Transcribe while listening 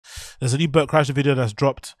There's a new Bert Kreischer video that's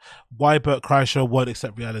dropped. Why Bert Kreischer won't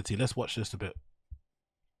accept reality. Let's watch this a bit.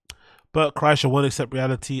 Bert Kreischer won't accept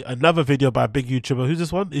reality. Another video by a big YouTuber. Who's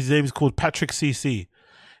this one? His name is called Patrick CC.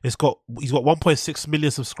 He's got 1.6 million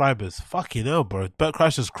subscribers. Fucking hell, bro. Bert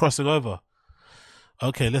Kreischer's crossing over.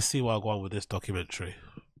 Okay, let's see what I go on with this documentary.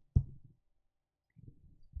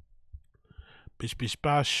 Bish bish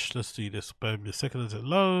bash. Let's do this. Bear me a second as it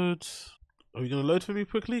loads. Are you gonna load for me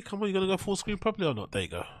quickly? Come on, you gonna go full screen properly or not? There you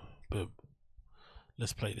go. Boom.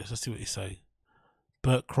 Let's play this. Let's see what he's saying.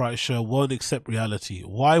 Bert Kreischer won't accept reality.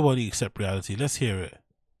 Why won't he accept reality? Let's hear it.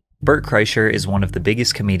 Bert Kreischer is one of the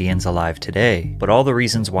biggest comedians alive today, but all the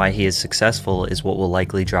reasons why he is successful is what will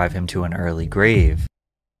likely drive him to an early grave.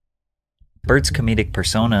 Bert's comedic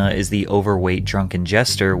persona is the overweight drunken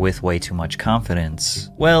jester with way too much confidence.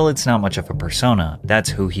 Well, it's not much of a persona, that's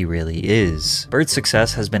who he really is. Bert's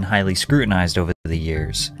success has been highly scrutinized over the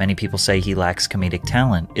years. Many people say he lacks comedic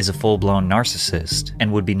talent, is a full-blown narcissist,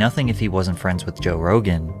 and would be nothing if he wasn't friends with Joe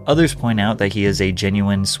Rogan. Others point out that he is a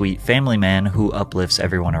genuine, sweet family man who uplifts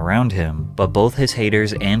everyone around him, but both his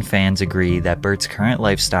haters and fans agree that Bert's current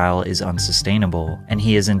lifestyle is unsustainable, and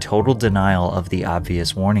he is in total denial of the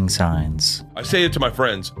obvious warning signs. I say it to my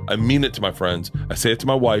friends. I mean it to my friends. I say it to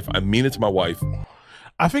my wife. I mean it to my wife.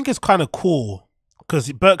 I think it's kind of cool because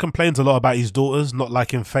Bert complains a lot about his daughters not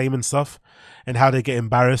liking fame and stuff and how they get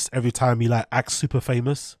embarrassed every time he like acts super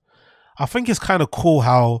famous. I think it's kind of cool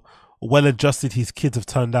how well adjusted his kids have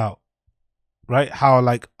turned out, right? How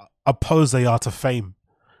like opposed they are to fame.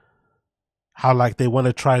 How like they want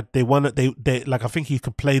to try, they like, I think he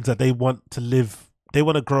complains that they want to live, they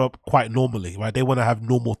want to grow up quite normally, right? They want to have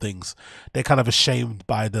normal things. They're kind of ashamed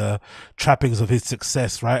by the trappings of his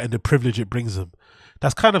success, right? And the privilege it brings them.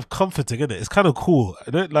 That's kind of comforting, isn't it? It's kind of cool.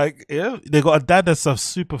 Like, yeah, they got a dad that's a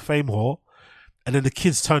super fame whore, and then the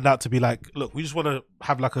kids turned out to be like, look, we just want to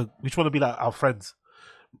have like we just want to be like our friends.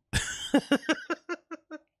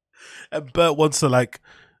 And Bert wants to like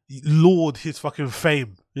lord his fucking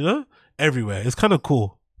fame, you know, everywhere. It's kind of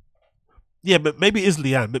cool. Yeah, but maybe it is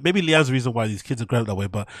Leanne. But maybe Leanne's the reason why these kids are growing up that way.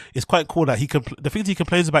 But it's quite cool that the things he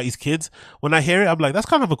complains about his kids, when I hear it, I'm like, that's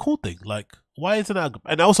kind of a cool thing. Like, why isn't that?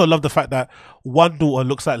 And I also love the fact that one daughter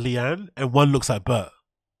looks like Leanne and one looks like Bert.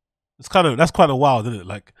 That's kind of wild, isn't it?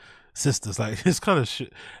 Like sisters, like it's kind of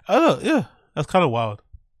shit. I don't know, yeah, that's kind of wild.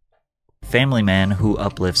 Family man who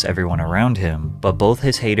uplifts everyone around him, but both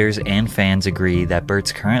his haters and fans agree that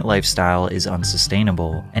Bert's current lifestyle is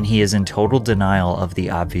unsustainable, and he is in total denial of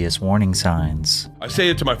the obvious warning signs. I say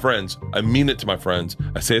it to my friends. I mean it to my friends.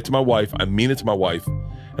 I say it to my wife. I mean it to my wife.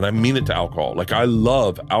 And I mean it to alcohol. Like, I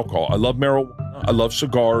love alcohol. I love marijuana. I love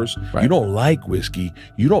cigars. Right. You don't like whiskey.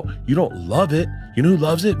 You don't love it. You know who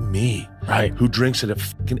loves it? Me. Right. Who drinks it at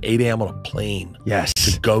fucking 8 a.m. on a plane. Yes.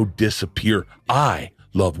 To go disappear. I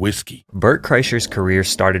love whiskey. Bert Kreischer's career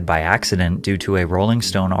started by accident due to a Rolling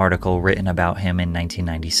Stone article written about him in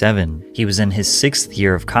 1997. He was in his 6th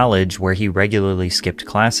year of college, where he regularly skipped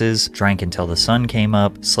classes, drank until the sun came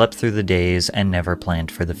up, slept through the days, and never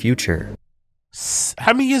planned for the future.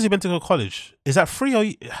 How many years have you been to go to college? Is that 3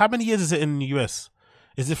 or how many years is it in the US?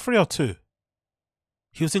 Is it 3 or 2?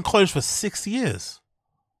 He was in college for 6 years.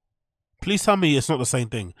 Please tell me it's not the same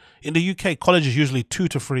thing. In the UK, college is usually 2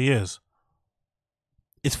 to 3 years.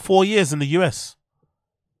 It's 4 years in the US.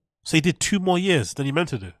 So he did 2 more years than he meant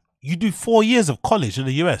to do. You do 4 years of college in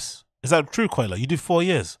the US. Is that true, Koila? You do 4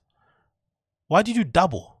 years. Why did you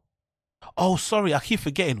double? Oh, sorry, I keep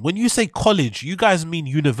forgetting. When you say college, you guys mean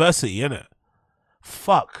university, innit?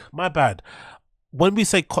 Fuck, my bad. When we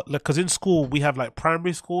say, because in school, we have like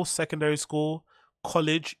primary school, secondary school,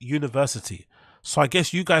 college, university. So I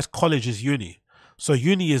guess you guys, college is uni. So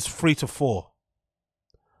uni is 3 to 4.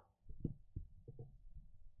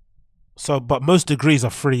 So, but most degrees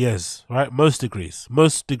are 3 years, right? Most degrees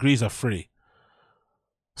are 3.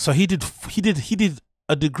 So he did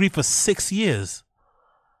a degree for 6 years.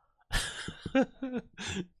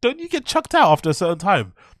 Don't you get chucked out after a certain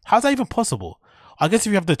time? How's that even possible? I guess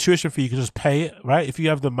if you have the tuition fee, you can just pay it, right? If you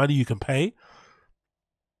have the money, you can pay.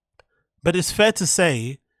 But it's fair to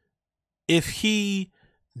say, if he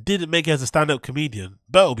didn't make it as a stand-up comedian,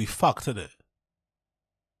 Bert will be fucked, isn't it?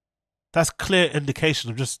 That's clear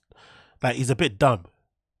indication of just like he's a bit dumb.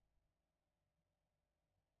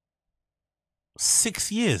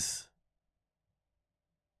 6 years.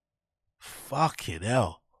 Fucking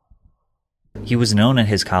hell. He was known at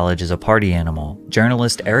his college as a party animal.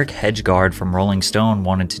 Journalist Eric Hedgegaard from Rolling Stone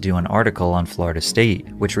wanted to do an article on Florida State,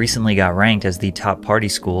 which recently got ranked as the top party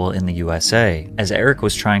school in the USA, as Eric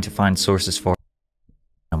was trying to find sources for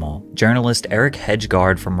animal. Journalist Eric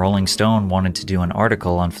Hedgegaard from Rolling Stone wanted to do an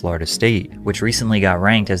article on Florida State, which recently got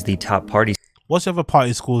ranked as the top party. What's the other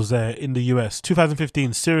party schools there in the US?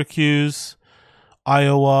 2015, Syracuse,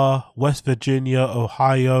 Iowa, West Virginia,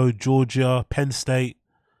 Ohio, Georgia, Penn State,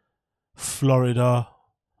 Florida.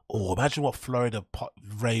 Oh, imagine what Florida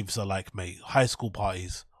raves are like, mate. High school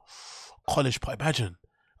parties. College party. Imagine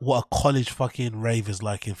what a college fucking rave is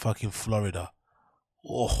like in fucking Florida.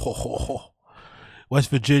 Oh, West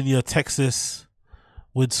Virginia, Texas,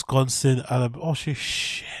 Wisconsin, Alabama. Oh,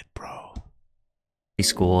 shit, bro.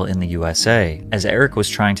 School in the USA. As Eric was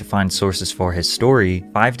trying to find sources for his story,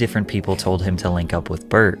 5 different people told him to link up with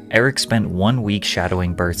Bert. Eric spent 1 week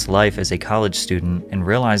shadowing Bert's life as a college student and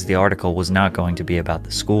realized the article was not going to be about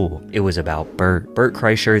the school. It was about Bert. Bert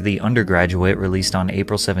Kreischer, the undergraduate, released on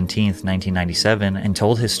April 17th, 1997, and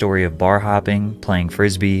told his story of bar hopping, playing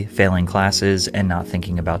frisbee, failing classes, and not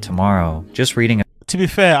thinking about tomorrow. Just reading. To be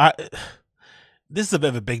fair, this is a bit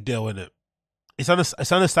of a big deal, isn't it? It's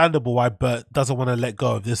understandable why Bert doesn't want to let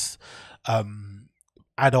go of this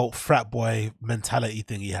adult frat boy mentality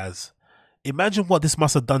thing he has. Imagine what this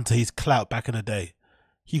must have done to his clout back in the day.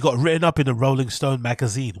 He got written up in a Rolling Stone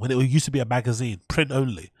magazine when it used to be a magazine, print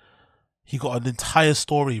only. He got an entire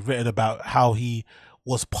story written about how he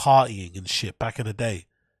was partying and shit back in the day.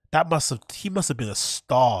 He must have been a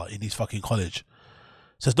star in his fucking college.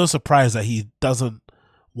 So it's no surprise that he doesn't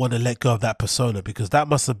want to let go of that persona, because that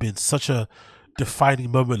must have been such a defining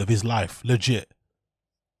moment of his life, legit.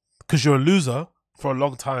 Because you're a loser for a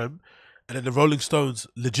long time, and then the Rolling Stones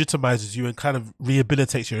legitimizes you and kind of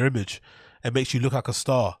rehabilitates your image and makes you look like a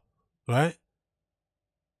star, right?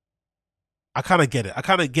 I kind of get it. I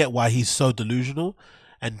kind of get why he's so delusional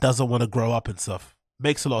and doesn't want to grow up and stuff.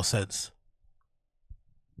 Makes a lot of sense.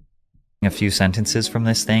 A few sentences from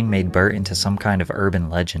this thing made Bert into some kind of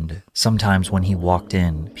urban legend. Sometimes when he walked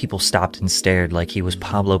in, people stopped and stared like he was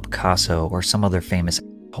Pablo Picasso or some other famous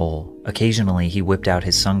asshole. Occasionally, he whipped out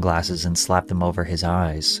his sunglasses and slapped them over his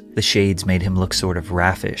eyes. The shades made him look sort of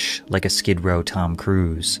raffish, like a Skid Row Tom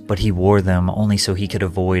Cruise, but he wore them only so he could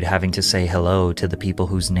avoid having to say hello to the people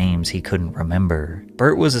whose names he couldn't remember.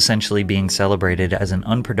 Bert was essentially being celebrated as an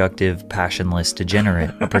unproductive, passionless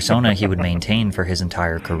degenerate, a persona he would maintain for his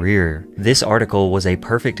entire career. This article was a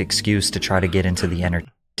perfect excuse to try to get into the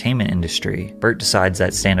entertainment industry. Bert decides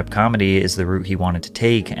that stand-up comedy is the route he wanted to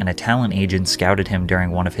take, and a talent agent scouted him during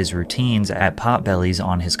one of his routines at Potbelly's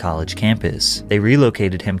on his college campus. They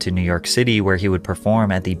relocated him to New York City, where he would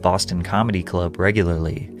perform at the Boston Comedy Club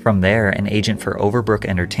regularly. From there, an agent for Overbrook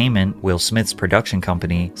Entertainment, Will Smith's production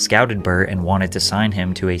company, scouted Bert and wanted to sign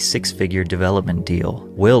him to a 6-figure development deal.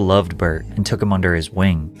 Will loved Bert and took him under his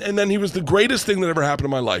wing. And then he was the greatest thing that ever happened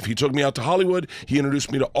in my life. He took me out to Hollywood. He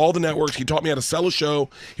introduced me to all the networks. He taught me how to sell a show.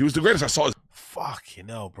 He was the greatest. I saw his... Fucking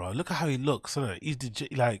hell, bro. Look at how he looks, isn't it?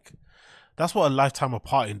 He's like, that's what a lifetime of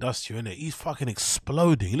partying does to you, isn't it? He's fucking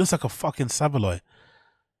exploding. He looks like a fucking Savoy.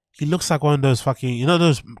 He looks like one of those fucking, you know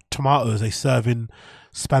those tomatoes they serve in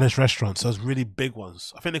Spanish restaurants, those really big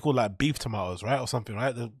ones. I think they're called like beef tomatoes, right? Or something,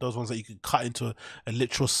 right? Those ones that you can cut into a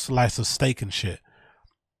literal slice of steak and shit.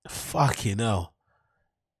 Fucking hell.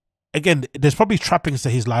 Again, there's probably trappings to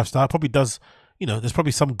his lifestyle. Probably does, you know, there's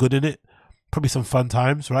probably some good in it. Probably some fun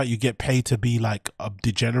times, right? You get paid to be like a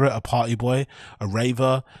degenerate, a party boy, a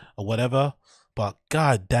raver, or whatever. But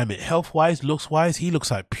god damn it, health-wise, looks-wise, he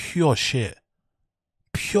looks like pure shit.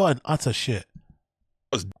 Pure and utter shit.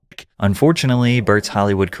 Unfortunately, Bert's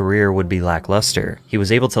Hollywood career would be lackluster. He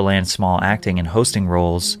was able to land small acting and hosting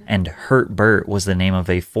roles, and Hurt Bert was the name of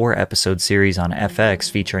a 4-episode series on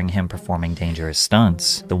FX featuring him performing dangerous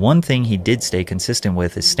stunts. The one thing he did stay consistent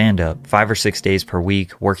with is stand-up, 5 or 6 days per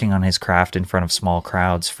week, working on his craft in front of small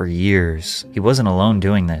crowds for years. He wasn't alone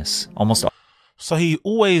doing this. So he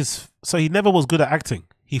never was good at acting.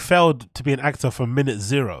 He failed to be an actor from minute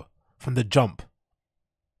 0, from the jump.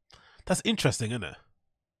 That's interesting, isn't it?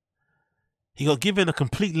 He got given a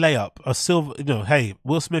complete layup, a silver, you know, hey,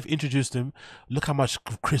 Will Smith introduced him. Look how much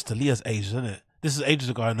Chris D'Elia's aged, isn't it? This is ages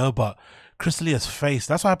ago, I know, but Chris D'Elia's face,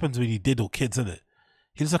 that's what happens when you diddle kids, isn't it?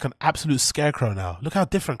 He looks like an absolute scarecrow now. Look how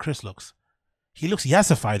different Chris looks. He looks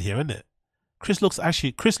yassified here, isn't it? Chris looks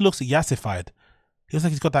yassified. He looks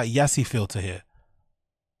like he's got that yassy feel to here.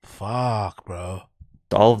 Fuck, bro.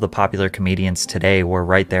 All of the popular comedians today were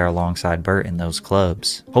right there alongside Bert in those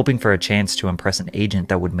clubs, hoping for a chance to impress an agent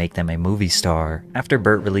that would make them a movie star. After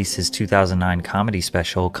Bert released his 2009 comedy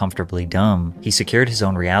special, Comfortably Dumb, he secured his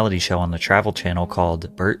own reality show on the Travel Channel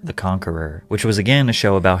called Bert the Conqueror, which was again a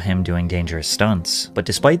show about him doing dangerous stunts. But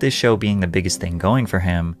despite this show being the biggest thing going for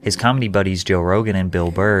him, his comedy buddies Joe Rogan and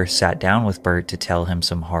Bill Burr sat down with Bert to tell him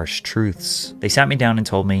some harsh truths. They sat me down and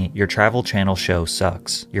told me, "Your Travel Channel show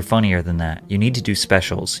sucks. You're funnier than that. You need to do specials.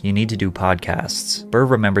 You need to do podcasts." Burr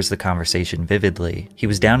remembers the conversation vividly. He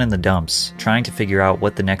was down in the dumps, trying to figure out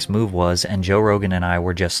what the next move was, and Joe Rogan and I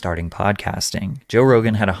were just starting podcasting. Joe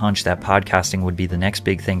Rogan had a hunch that podcasting would be the next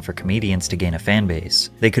big thing for comedians to gain a fan base.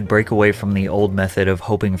 They could break away from the old method of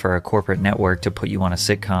hoping for a corporate network to put you on a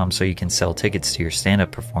sitcom so you can sell tickets to your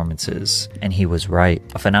stand-up performances. And he was right.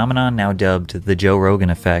 A phenomenon now dubbed the Joe Rogan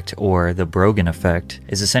effect, or the Brogan effect,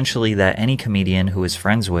 is essentially that any comedian who is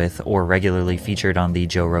friends with or regularly featured on the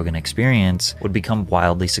Joe Rogan Experience would become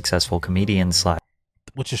wildly successful comedians.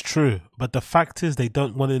 Which is true, but the fact is they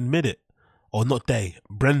don't want to admit it. Or not they.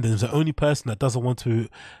 Brendan's the only person that doesn't want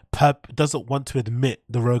to admit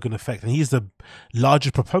the Rogan effect, and he's the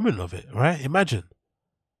largest proponent of it, right? Imagine.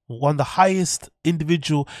 One of the highest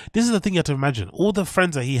individual. This is the thing you have to imagine. All the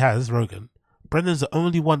friends that he has, Rogan, Brendan's the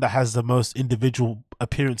only one that has the most individual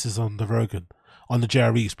appearances on the Rogan, on the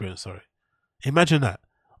JRE Experience, sorry. Imagine that.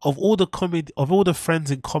 Of all the friends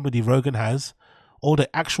in comedy Rogan has, all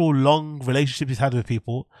the actual long relationships he's had with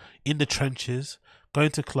people in the trenches, going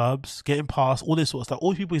to clubs, getting past, all this sort of stuff,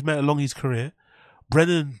 all the people he's met along his career,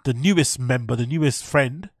 Brennan, the newest member, the newest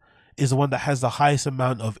friend, is the one that has the highest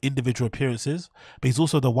amount of individual appearances, but he's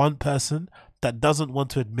also the one person that doesn't want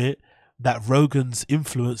to admit that Rogan's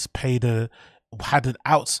influence had an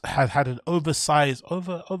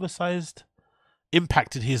oversized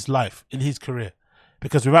impact in his life, in his career.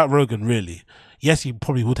 Because without Rogan, really, yes, he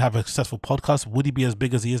probably would have a successful podcast. Would he be as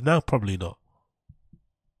big as he is now? Probably not.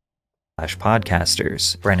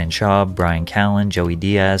 Podcasters. Brennan Schaub, Brian Callen, Joey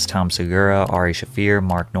Diaz, Tom Segura, Ari Shaffir,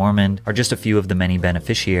 Mark Normand are just a few of the many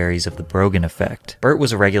beneficiaries of the Brogan effect. Bert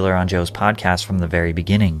was a regular on Joe's podcast from the very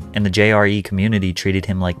beginning, and the JRE community treated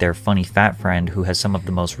him like their funny fat friend who has some of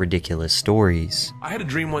the most ridiculous stories. I had a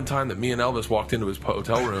dream one time that me and Elvis walked into his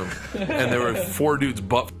hotel room, and there were 4 dudes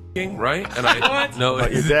butt right? And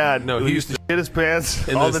your dad. No, he used to shit his pants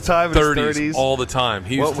all the time. In his 30s, all the time.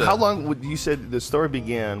 He used to, how long would you said the story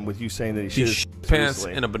began with you saying that he shit his pants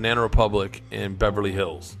in a Banana Republic in Beverly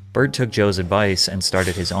Hills? Bert took Joe's advice and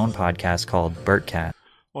started his own podcast called Bertcat.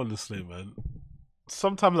 Honestly, man,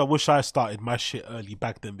 sometimes I wish I started my shit early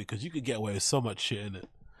back then, because you could get away with so much shit in it.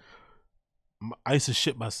 I used to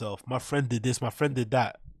shit myself. My friend did this. My friend did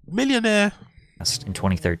that. Millionaire. In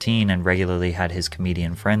 2013 and regularly had his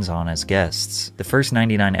comedian friends on as guests. The first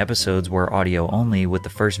 99 episodes were audio only, with the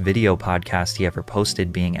first video podcast he ever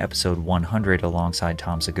posted being episode 100 alongside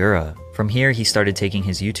Tom Segura. From here, he started taking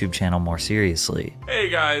his YouTube channel more seriously. Hey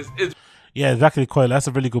guys, yeah, exactly, Coyle. That's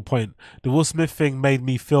a really good point. The Will Smith thing made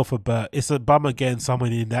me feel for Bert. It's a bummer getting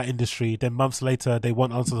someone in that industry. Then months later, they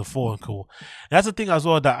won't answer the phone call. And that's the thing as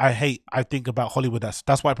well that I hate. I think about Hollywood.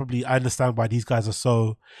 That's why I understand why these guys are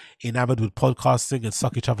so enamored with podcasting and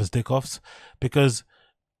suck each other's dick offs. Because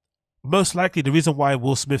most likely the reason why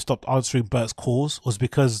Will Smith stopped answering Bert's calls was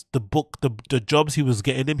because the jobs he was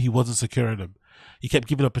getting him, he wasn't securing them. He kept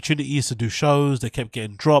giving opportunities to do shows. They kept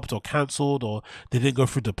getting dropped or cancelled, or they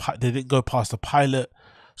didn't go past the pilot.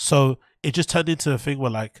 So it just turned into a thing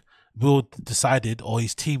where, like, Will decided, or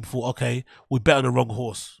his team thought, okay, we bet on the wrong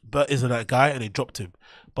horse. Bert isn't that guy, and they dropped him.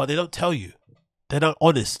 But they don't tell you. They're not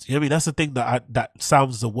honest. You know what I mean? That's the thing that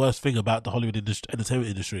sounds the worst thing about the Hollywood entertainment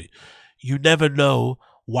industry. You never know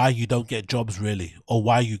why you don't get jobs, really, or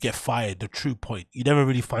why you get fired. The true point, you never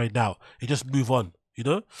really find out. You just move on. You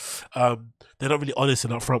know, they're not really honest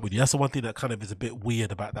and upfront with you. That's the one thing that kind of is a bit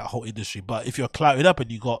weird about that whole industry. But if you're clouded up and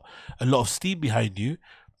you got a lot of steam behind you,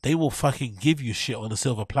 they will fucking give you shit on a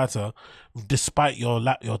silver platter, despite your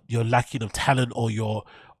lacking of talent or your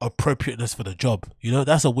appropriateness for the job. You know,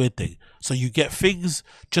 that's a weird thing. So you get things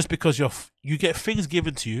just because you get things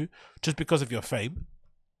given to you just because of your fame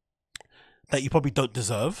that you probably don't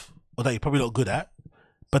deserve or that you're probably not good at.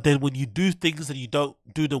 But then when you do things and you don't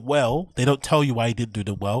do them well, they don't tell you why you didn't do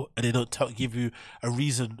them well, and they don't give you a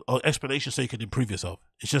reason or explanation so you can improve yourself.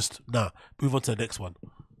 It's just, move on to the next one.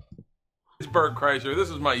 It's Bert Kreischer. This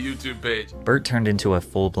is my YouTube page. Bert turned into a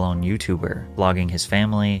full-blown YouTuber, vlogging his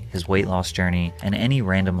family, his weight loss journey, and any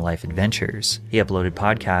random life adventures. He uploaded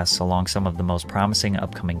podcasts along some of the most promising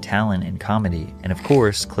upcoming talent in comedy, and of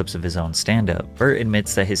course, clips of his own stand-up. Bert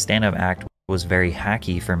admits that his stand-up act was very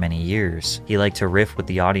hacky for many years. He liked to riff with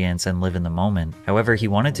the audience and live in the moment. However, he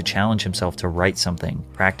wanted to challenge himself to write something,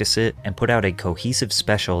 practice it, and put out a cohesive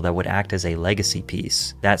special that would act as a legacy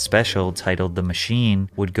piece. That special, titled The Machine,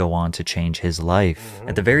 would go on to change his life.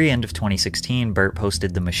 At the very end of 2016, Bert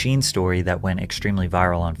posted the Machine story that went extremely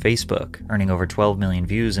viral on Facebook, earning over 12 million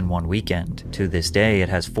views in one weekend. To this day, it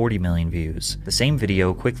has 40 million views. The same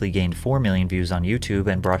video quickly gained 4 million views on YouTube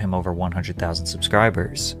and brought him over 100,000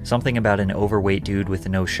 subscribers. Something about an overweight dude with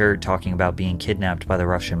no shirt talking about being kidnapped by the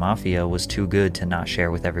Russian mafia was too good to not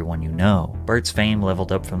share with everyone you know. Bert's fame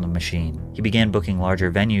leveled up from The Machine. He began booking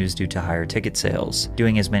larger venues due to higher ticket sales,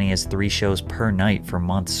 doing as many as 3 shows per night for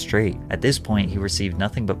months straight. At this point, he received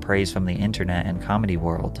nothing but praise from the internet and comedy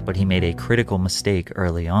world, but he made a critical mistake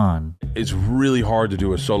early on. It's really hard to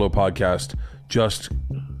do a solo podcast just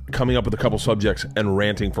coming up with a couple subjects and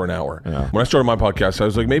ranting for an hour. Yeah. When I started my podcast, I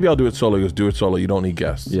was like, maybe I'll do it solo. He goes, do it solo. You don't need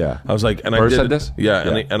guests. Yeah. I was like, and Bert I did said this? Yeah,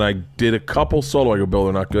 Yeah. And I did a couple solo. I go, Bill,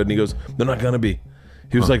 they're not good. And he goes, they're not gonna be.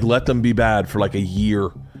 He was like, let them be bad for like a year,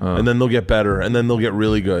 and then they'll get better, and then they'll get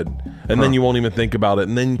really good, and then you won't even think about it,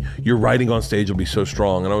 and then your writing on stage will be so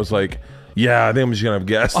strong. And I was like, yeah, I think I'm just gonna have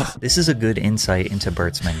guests. This is a good insight into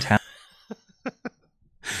Bert's mentality.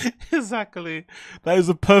 Exactly. That is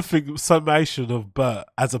a perfect summation of Bert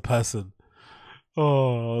as a person.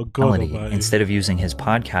 Oh, God almighty. Instead of using his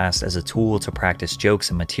podcast as a tool to practice jokes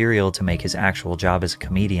and material to make his actual job as a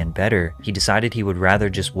comedian better, he decided he would rather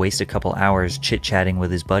just waste a couple hours chit-chatting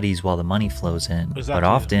with his buddies while the money flows in. Exactly. But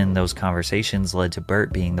often, those conversations led to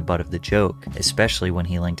Bert being the butt of the joke, especially when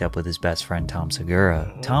he linked up with his best friend Tom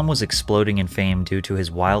Segura. Tom was exploding in fame due to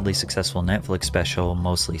his wildly successful Netflix special,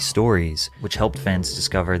 Mostly Stories, which helped fans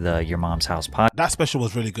discover the Your Mom's House podcast. That special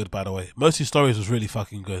was really good, by the way. Mostly Stories was really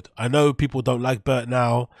fucking good. I know people don't like Bert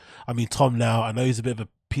now. I mean, Tom now. I know he's a bit of a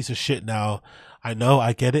piece of shit now. I know,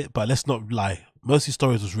 I get it, but let's not lie. Mostly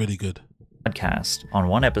Stories was really good. Podcast. On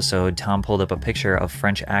one episode, Tom pulled up a picture of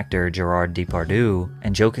French actor Gerard Depardieu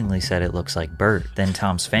and jokingly said it looks like Bert. Then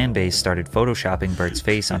Tom's fan base started photoshopping Bert's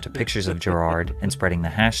face onto pictures of Gerard and spreading the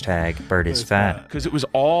hashtag *BertIsFat. Because it was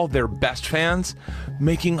all their best fans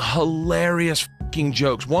making hilarious fucking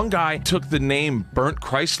jokes. One guy took the name Bert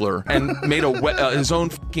Kreischer and made his own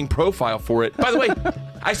fucking profile for it. By the way,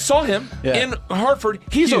 I saw him in Hartford.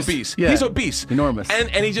 He's obese. Yeah. He's obese. Enormous.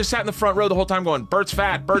 And he just sat in the front row the whole time going, Bert's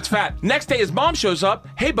fat, Bert's fat. Next day, his mom shows up.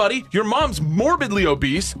 Hey, buddy, your mom's morbidly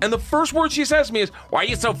obese. And the first word she says to me is, why are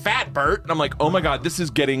you so fat, Bert? And I'm like, oh my God, this is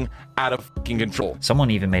getting out of fucking control.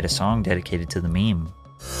 Someone even made a song dedicated to the meme.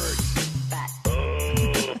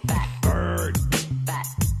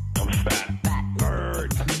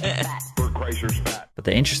 But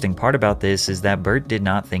the interesting part about this is that Bert did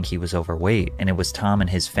not think he was overweight, and it was Tom and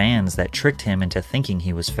his fans that tricked him into thinking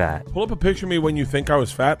he was fat. Pull up a picture of me when you think I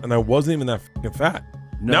was fat, and I wasn't even that fucking fat.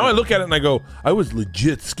 No. Now I look at it and I go, I was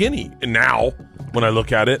legit skinny. And now, when I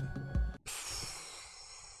look at it,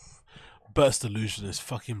 Bert's delusion is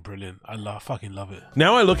fucking brilliant. I fucking love it.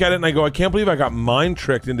 now I look at it and I go, I can't believe I got mind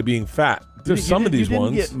tricked into being fat. There's some of these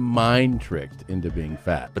ones. You didn't get mind tricked into being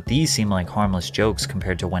fat. But these seem like harmless jokes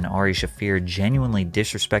compared to when Ari Shaffir genuinely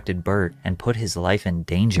disrespected Bert and put his life in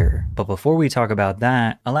danger. But before we talk about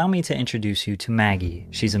that, allow me to introduce you to Maggie.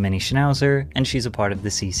 She's a mini schnauzer, and she's a part of the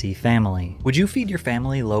CC family. Would you feed your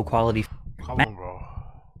family low-quality Come on, bro.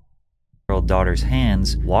 year-old daughter's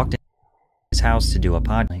hands, walked into his house to do a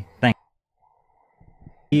podcast? Thanks.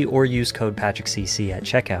 Or use code PatrickCC at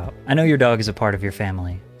checkout. I know your dog is a part of your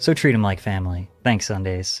family, so treat him like family. Thanks,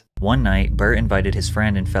 Sundays. One night, Bert invited his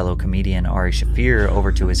friend and fellow comedian Ari Shaffir over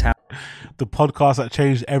to his house. The podcast that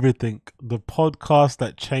changed everything. The podcast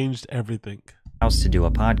that changed everything. To do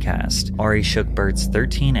a podcast. Ari shook Bert's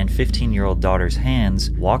 13 and 15-year-old daughter's hands,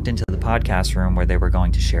 walked into the podcast room where they were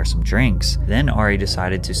going to share some drinks. Then Ari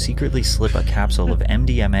decided to secretly slip a capsule of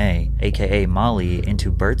MDMA, aka Molly,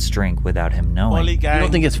 into Bert's drink without him knowing. Molly gang. You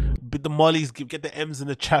don't think it's the Mollies? Get the M's in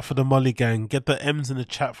the chat for the Molly gang. Get the M's in the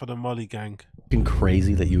chat for the Molly gang. fucking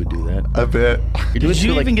crazy that you would do that? A bit. Did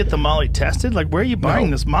you even get the Molly tested? Like, where are you buying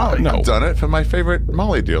this Molly? I've done it from my favorite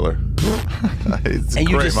Molly dealer. It's And great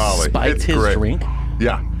you just Molly. spiked It's his great. drink?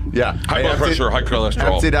 Yeah, yeah. High blood pressure, high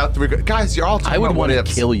cholesterol. Emptied out 3 guys. You're all talking I would about want what to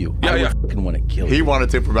ifs. kill you. Yeah, I would yeah. fucking want to kill you. He wanted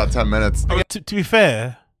to for about 10 minutes. To be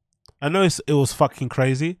fair, I know it was fucking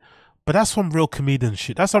crazy, but that's some real comedian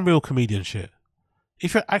shit. That's some real comedian shit.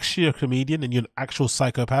 If you're actually a comedian and you're an actual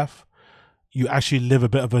psychopath, you actually live a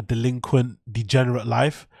bit of a delinquent, degenerate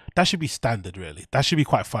life, that should be standard, really. That should be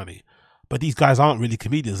quite funny. But these guys aren't really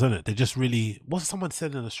comedians, isn't it? They're just really... What someone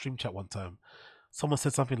said in a stream chat one time? Someone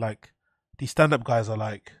said something like, these stand-up guys are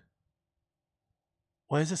like...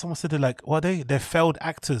 What is it? Someone said they're like, what are they? They're failed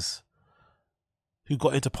actors. who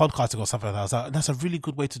got into podcasting or something like that. I was like, that's a really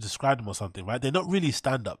good way to describe them or something, right? They're not really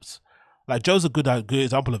stand-ups. Like Joe's a good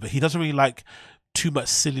example of it. He doesn't really like too much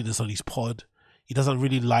silliness on his pod. He doesn't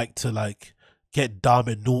really like to like get dumb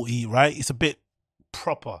and naughty, right? It's a bit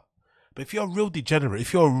proper. But if you're a real degenerate,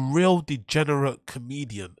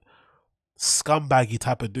 comedian, scumbaggy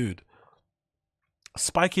type of dude,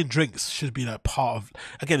 spiking drinks should be like part of.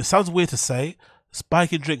 Again, it sounds weird to say.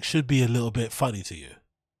 Spiking drinks should be a little bit funny to you.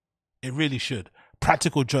 It really should.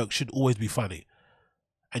 Practical jokes should always be funny,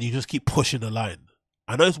 and you just keep pushing the line.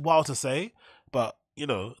 I know it's wild to say, but you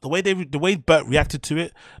know the way Bert reacted to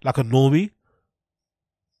it, like a normie,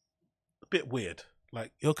 a bit weird.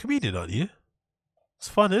 Like, you're a comedian, aren't you? It's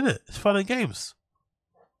fun, isn't it? It's fun and games.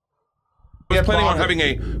 I was planning on having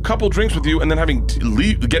a couple drinks with you and then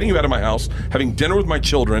getting you out of my house, having dinner with my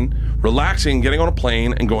children, relaxing, getting on a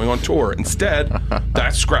plane, and going on tour. Instead,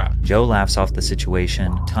 that's scrap. Joe laughs off the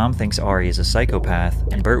situation, Tom thinks Ari is a psychopath,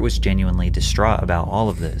 and Bert was genuinely distraught about all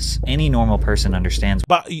of this. Any normal person understands.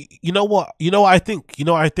 But you know what? I think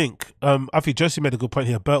Josie made a good point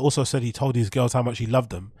here. Bert also said he told his girls how much he loved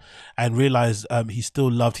them and realized he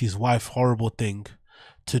still loved his wife. Horrible thing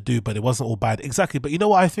to do, but it wasn't all bad. Exactly. But you know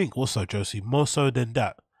what I think also, Josie, more so than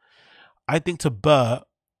that, I think to Bert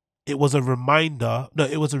it was a reminder, no,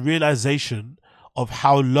 it was a realization of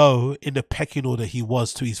how low in the pecking order he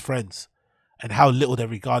was to his friends and how little they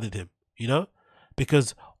regarded him, you know?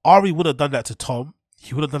 Because Ari would have done that to Tom,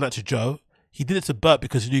 he would have done that to Joe. He did it to Bert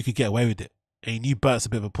because he knew he could get away with it, and he knew Bert's a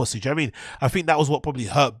bit of a pussy. Do you know what I mean? I think that was what probably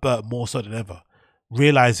hurt Bert more so than ever,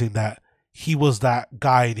 realizing that he was that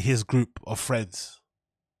guy in his group of friends.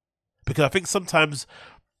 Because I think sometimes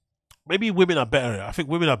maybe women are better. I think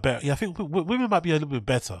women are better. Yeah, I think women might be a little bit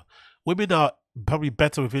better. Women are probably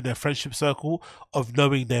better within their friendship circle of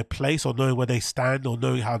knowing their place or knowing where they stand or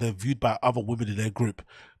knowing how they're viewed by other women in their group.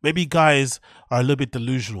 Maybe guys are a little bit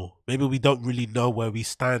delusional. Maybe we don't really know where we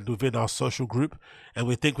stand within our social group and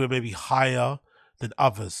we think we're maybe higher than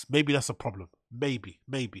others. Maybe that's a problem. Maybe.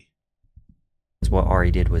 What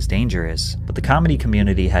Ari did was dangerous, but the comedy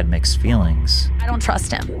community had mixed feelings. I don't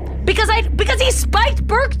trust him because he spiked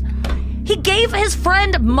Bert. He gave his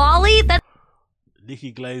friend Molly that.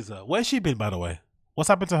 Nikki Glazer, where's she been, by the way? What's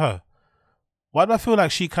happened to her? Why do I feel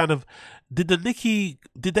like she kind of did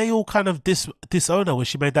they all kind of disown her when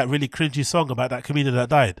she made that really cringy song about that comedian that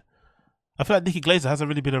died? I feel like Nikki Glazer hasn't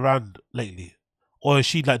really been around lately, or is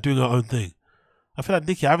she like doing her own thing? I feel like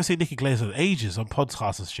I haven't seen Nikki Glazer in ages on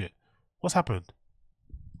podcasts and shit. What's happened?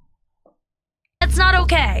 That's not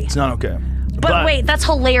okay. It's not okay. But wait, that's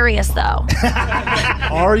hilarious though.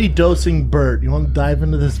 Ari dosing Bert. You want to dive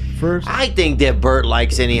into this first? I think that Bert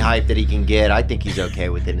likes any hype that he can get. I think he's okay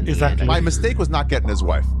with it in the end. My mistake was not getting his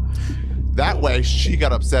wife. That way, she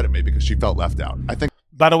got upset at me because she felt left out. I think.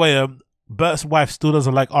 By the way, Bert's wife still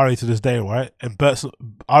doesn't like Ari to this day, right? And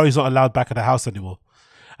Ari's not allowed back at the house anymore,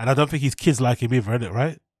 and I don't think his kids like him either, innit?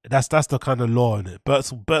 Right? That's the kind of law in it.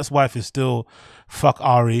 Bert's wife is still fuck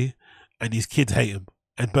Ari, and his kids hate him,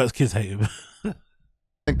 and Bert's kids hate him. I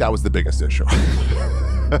think that was the biggest issue.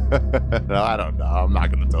 No, I don't know. I'm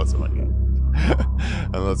not going to dose him again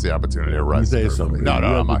unless the opportunity arises. Say something. No,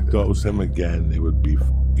 I'm not. Dose him again. It would be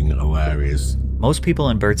fucking hilarious. Most people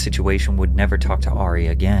in Bert's situation would never talk to Ari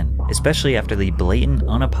again, especially after the blatant,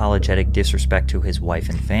 unapologetic disrespect to his wife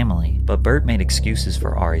and family. But Bert made excuses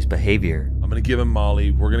for Ari's behavior. I'm going to give him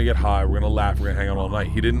Molly. We're going to get high. We're going to laugh. We're going to hang out all night.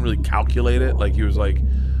 He didn't really calculate it. Like, he was like,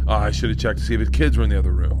 I should have checked to see if his kids were in the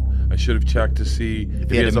other room. I should have checked to see if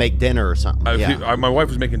he had to make dinner or something. My wife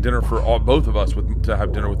was making dinner for both of us to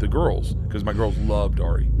have dinner with the girls because my girls loved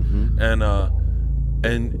Ari,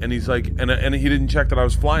 and he's like, and he didn't check that I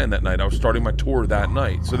was flying that night. I was starting my tour that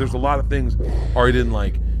night, so there's a lot of things Ari didn't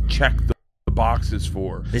like check the boxes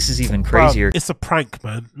for. This is even crazier. It's a prank,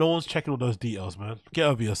 man. No one's checking all those details, man. Get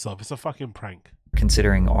over yourself. It's a fucking prank.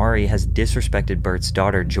 Considering Ari has disrespected Bert's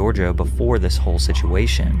daughter Georgia before this whole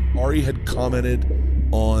situation. Ari had commented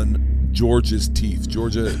on Georgia's teeth.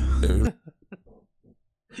 Georgia.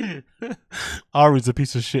 Ari's a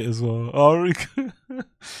piece of shit as well. Ari.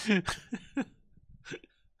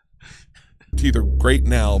 Teeth are great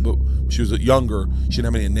now, but when she was younger, she didn't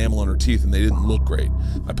have any enamel on her teeth and they didn't look great.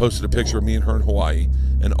 I posted a picture of me and her in Hawaii,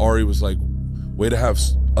 and Ari was like, way to have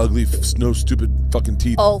ugly, no stupid fucking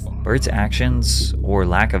teeth. Oh. Bert's actions, or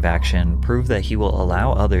lack of action, prove that he will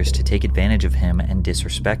allow others to take advantage of him and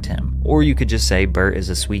disrespect him. Or you could just say Bert is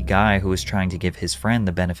a sweet guy who is trying to give his friend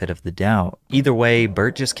the benefit of the doubt. Either way,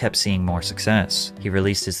 Bert just kept seeing more success. He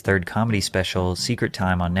released his third comedy special, Secret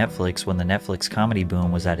Time, on Netflix when the Netflix comedy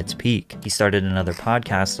boom was at its peak. He started another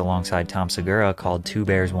podcast alongside Tom Segura called Two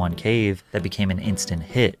Bears, One Cave that became an instant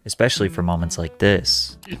hit, especially for moments like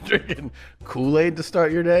this. You drinking Kool-Aid to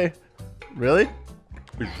start your day? Really?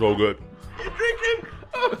 It's so good. You're drinking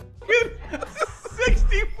a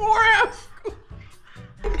 64 ounce.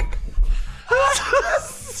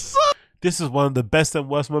 This is one of the best and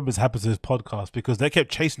worst moments happened to this podcast because they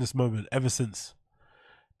kept chasing this moment ever since.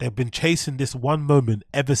 They've been chasing this one moment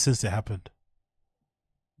ever since it happened.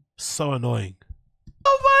 So annoying.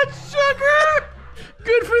 So much sugar.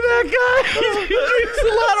 Good for that guy. He drinks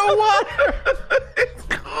a lot of water. It's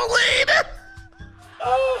Kool-Aid.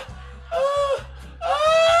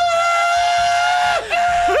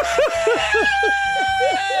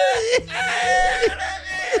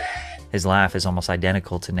 His laugh is almost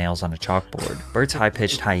identical to nails on a chalkboard. Bert's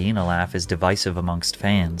high-pitched hyena laugh is divisive amongst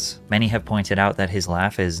fans. Many have pointed out that his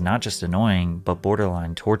laugh is not just annoying, but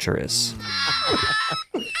borderline torturous.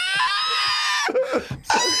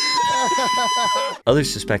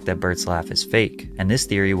 Others suspect that Bert's laugh is fake, and this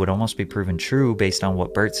theory would almost be proven true based on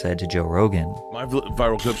what Bert said to Joe Rogan. My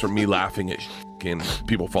viral clips are me laughing at and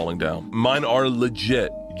people falling down. Mine are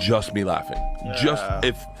legit just me laughing. Just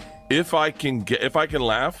if I can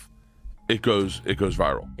laugh, it goes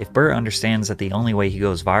viral. If Bert understands that the only way he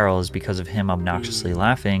goes viral is because of him obnoxiously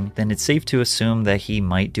laughing, then it's safe to assume that he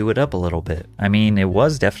might do it up a little bit. I mean, it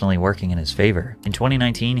was definitely working in his favor. In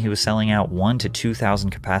 2019, he was selling out 1,000 to 2,000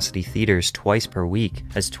 capacity theaters twice per week.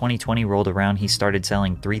 As 2020 rolled around, he started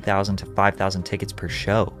selling 3,000 to 5,000 tickets per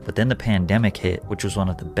show. But then the pandemic hit, which was one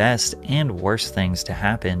of the best and worst things to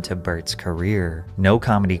happen to Bert's career. No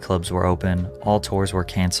comedy clubs were open, all tours were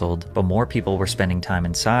canceled, but more people were spending time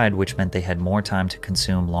inside, which meant they had more time to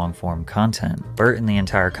consume long-form content. Bert and the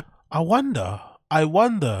entire I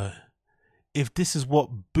wonder if this is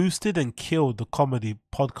what boosted and killed the comedy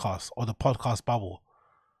podcast or the podcast bubble.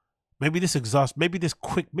 Maybe this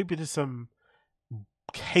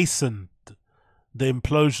hastened the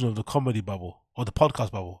implosion of the comedy bubble or the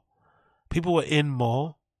podcast bubble. People were in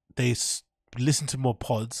more, they listened to more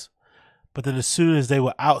pods, but then as soon as they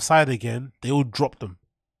were outside again, they all dropped them.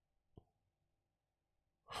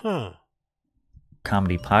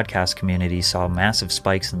 comedy podcast community saw massive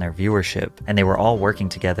spikes in their viewership, and they were all working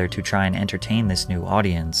together to try and entertain this new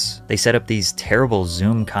audience. They set up these terrible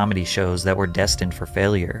Zoom comedy shows that were destined for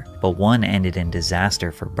failure, but one ended in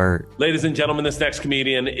disaster for Bert. Ladies and gentlemen, this next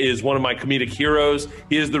comedian is one of my comedic heroes.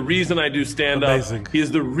 He is the reason I do stand-up. He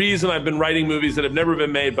is the reason I've been writing movies that have never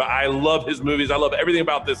been made, but I love his movies. I love everything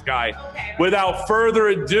about this guy. Without further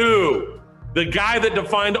ado, the guy that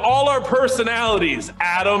defined all our personalities,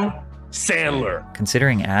 Adam Sandler.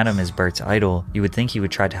 Considering Adam is Bert's idol, you would think he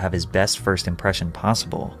would try to have his best first impression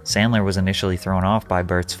possible. Sandler was initially thrown off by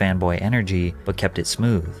Bert's fanboy energy, but kept it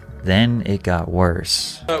smooth. Then it got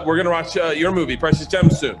worse. We're gonna watch your movie, Precious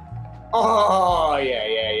Gems, soon. Oh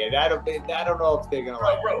yeah. I don't know if they're gonna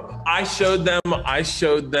like it. I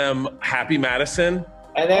showed them Happy Madison.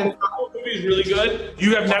 And then the movie's really good.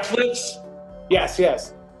 You have Netflix?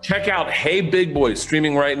 Yes. Check out Hey Big Boy,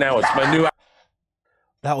 streaming right now. It's my new.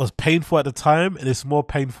 That was painful at the time, and it's more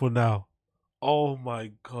painful now. Oh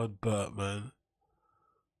my God, Bert, man.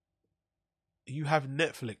 You have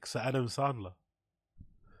Netflix at Adam Sandler.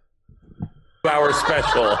 Hour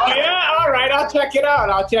special. Oh yeah, all right, I'll check it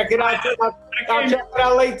out. I'll check it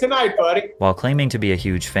out late tonight, buddy. While claiming to be a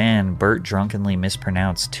huge fan, Bert drunkenly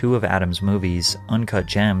mispronounced two of Adam's movies, Uncut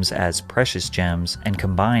Gems, as Precious Gems, and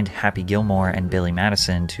combined Happy Gilmore and Billy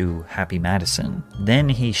Madison to Happy Madison. Then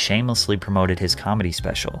he shamelessly promoted his comedy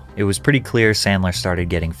special. It was pretty clear Sandler started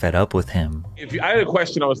getting fed up with him. I had a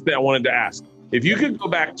question I wanted to ask. If you could go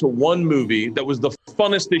back to one movie that was the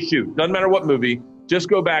funnest to shoot, doesn't matter what movie, just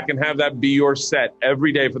go back and have that be your set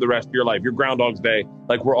every day for the rest of your life, your Groundhog's Day,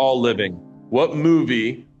 like we're all living. What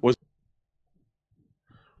movie was...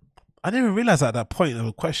 I didn't even realize at that point of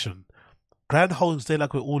a question. Groundhog's Day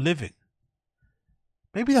like we're all living.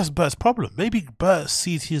 Maybe that's Bert's problem. Maybe Bert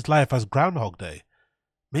sees his life as Groundhog Day.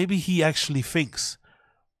 Maybe he actually thinks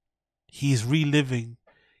he's reliving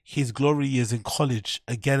his glory years in college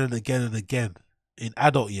again and again and again in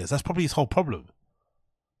adult years. That's probably his whole problem.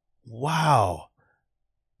 Wow.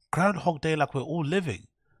 Groundhog Day like we're all living.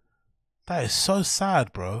 That is so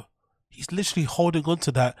sad, bro. He's literally holding on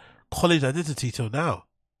to that college identity till now.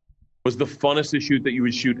 Was the funnest to shoot that you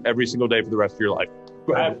would shoot every single day for the rest of your life?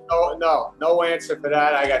 I have no answer for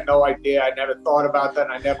that. I got no idea. I never thought about that.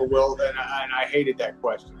 And I never will. And I hated that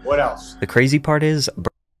question. What else? The crazy part is,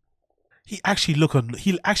 he actually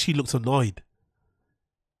looked annoyed.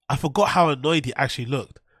 I forgot how annoyed he actually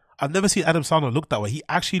looked. I've never seen Adam Sandler look that way. He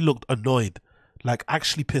actually looked annoyed, like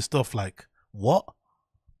actually pissed off. Like, what?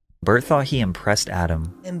 Bert thought he impressed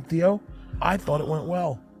Adam. And Theo, I thought it went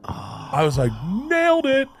well. I was like, nailed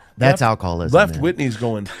it. That's alcoholism. Left man. Whitney's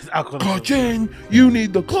going, ka-ching, you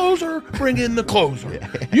need the closer, bring in the closer.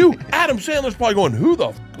 You, Adam Sandler's probably going, who the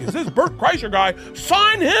f is this Bert Kreischer guy?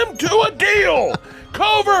 Sign him to a deal.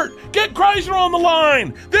 Covert, get Kreischer on the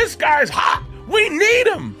line. This guy's hot. We need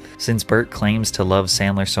him. Since Bert claims to love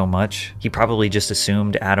Sandler so much, he probably just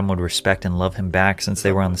assumed Adam would respect and love him back since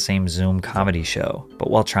they were on the same Zoom comedy show.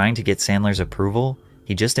 But while trying to get Sandler's approval,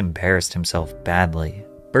 he just embarrassed himself badly.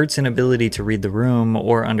 Bert's inability to read the room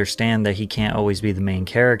or understand that he can't always be the main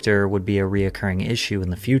character would be a reoccurring issue in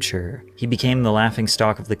the future. He became the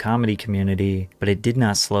laughingstock of the comedy community, but it did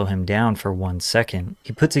not slow him down for 1 second.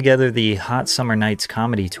 He put together the Hot Summer Nights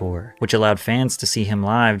comedy tour, which allowed fans to see him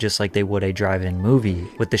live just like they would a drive-in movie,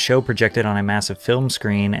 with the show projected on a massive film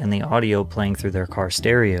screen and the audio playing through their car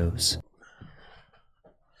stereos.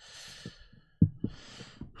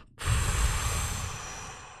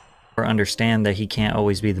 Or understand that he can't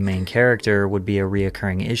always be the main character would be a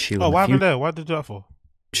reoccurring issue. Oh, what happened there? What did you do that for?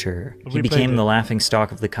 Sure. He became the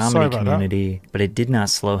laughingstock of the comedy community, but it did not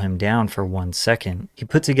slow him down for 1 second. He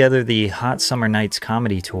put together the Hot Summer Nights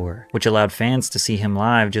comedy tour, which allowed fans to see him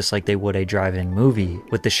live just like they would a drive-in movie,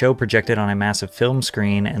 with the show projected on a massive film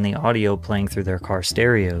screen and the audio playing through their car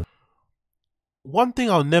stereo. One thing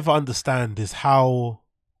I'll never understand is how,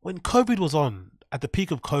 when COVID was on, at the peak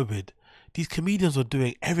of COVID, these comedians were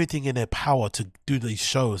doing everything in their power to do these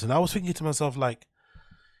shows. And I was thinking to myself, like,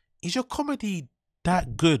 is your comedy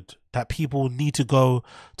that good that people need to go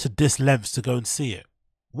to this lengths to go and see it?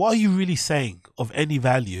 What are you really saying of any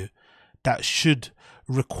value that should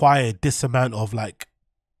require this amount of like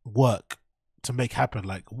work to make happen?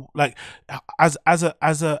 Like as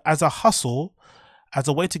a hustle, as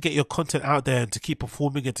a way to get your content out there and to keep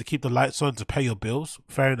performing and to keep the lights on to pay your bills,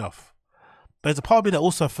 fair enough. But there's a part of me that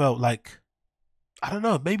also felt like, I don't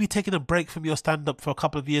know, maybe taking a break from your stand-up for a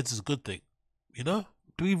couple of years is a good thing. You know?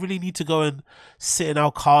 Do we really need to go and sit in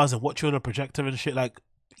our cars and watch you on a projector and shit? Like,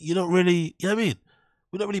 you don't really, you know what I mean?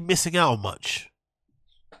 We're not really missing out on much.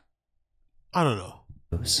 I don't know.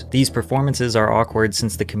 These performances are awkward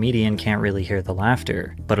since the comedian can't really hear the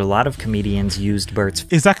laughter, but a lot of comedians used Bert's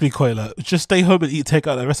exactly, Coiler. Just stay home and eat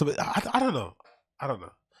takeout the rest of it. I don't know. I don't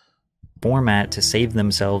know. Format to save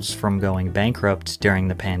themselves from going bankrupt during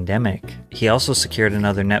the pandemic. He also secured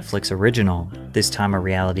another Netflix original, this time a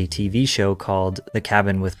reality TV show called The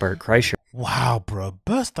Cabin with Bert Kreischer. Wow, bro.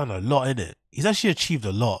 Bert's done a lot in it. He's actually achieved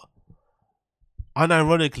a lot.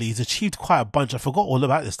 Unironically, he's achieved quite a bunch. I forgot all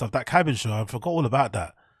about this stuff. That cabin show, I forgot all about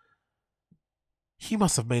that. He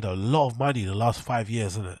must have made a lot of money in the last 5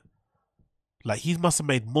 years, isn't it? Like, he must have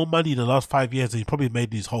made more money in the last 5 years than he probably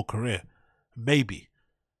made in his whole career. Maybe.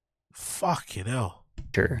 Fucking hell.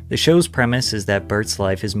 The show's premise is that Bert's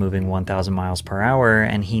life is moving 1,000 miles per hour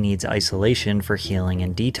and he needs isolation for healing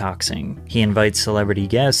and detoxing. He invites celebrity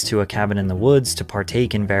guests to a cabin in the woods to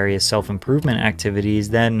partake in various self-improvement activities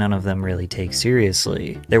that none of them really take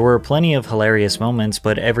seriously. There were plenty of hilarious moments,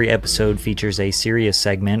 but every episode features a serious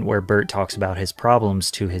segment where Bert talks about his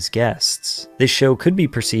problems to his guests. This show could be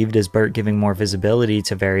perceived as Bert giving more visibility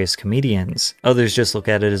to various comedians. Others just look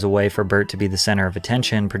at it as a way for Bert to be the center of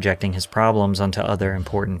attention, projecting his problems onto other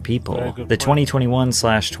important people. The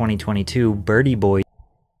 2021/2022 Birdie Boy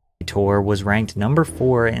tour was ranked number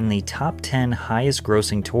 4 in the top 10 highest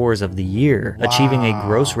grossing tours of the year, achieving a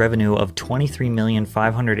gross revenue of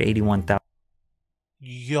 $23,581,000.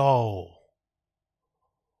 Yo.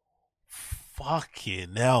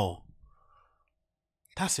 Fucking hell.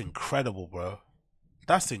 That's incredible, bro.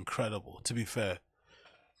 That's incredible, to be fair.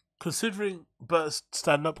 Considering Bert's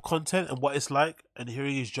stand-up content and what it's like and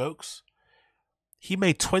hearing his jokes, he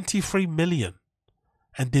made 23 million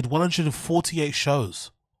and did 148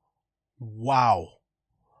 shows. Wow.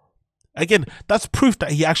 Again, that's proof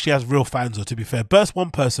that he actually has real fans, though, to be fair. Bert's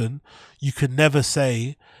one person you could never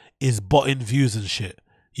say is botting views and shit.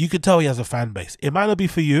 You can tell he has a fan base. It might not be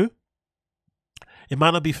for you. It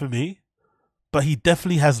might not be for me. But he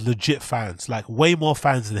definitely has legit fans. Like, way more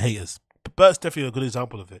fans than haters. But Bert's definitely a good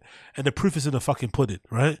example of it. And the proof is in the fucking pudding,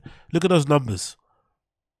 right? Look at those numbers.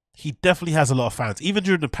 He definitely has a lot of fans. Even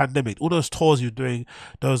during the pandemic, all those tours you're doing,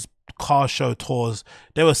 those car show tours,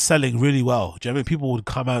 they were selling really well. Do you know what I mean? People would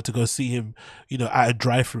come out to go see him, you know, at a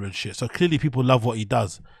drive-thru and shit. So clearly people love what he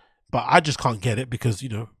does. But I just can't get it because, you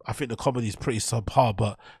know, I think the comedy is pretty subpar,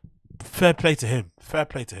 but fair play to him. Fair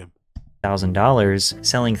play to him. $1,000,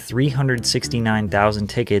 selling 369,000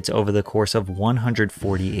 tickets over the course of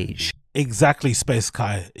 148 shows. Exactly, Space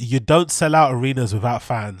Kai. You don't sell out arenas without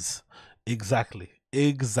fans. Exactly.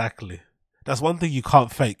 That's one thing you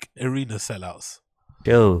can't fake. Arena sellouts.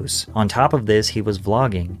 On top of this, he was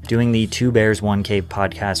vlogging, doing the Two Bears One Cave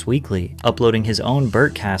podcast weekly, uploading his own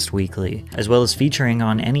Bertcast weekly, as well as featuring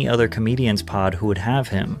on any other comedian's pod who would have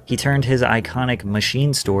him. He turned his iconic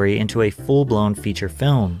Machine story into a full-blown feature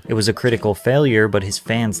film. It was a critical failure, but his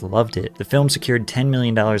fans loved it. The film secured $10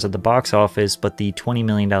 million at the box office, but the $20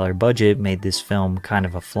 million budget made this film kind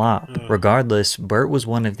of a flop. Regardless, Bert was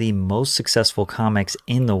one of the most successful comics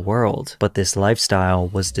in the world, but this lifestyle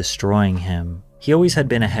was destroying him. He always had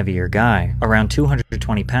been a heavier guy. Around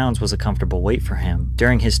 220 pounds was a comfortable weight for him.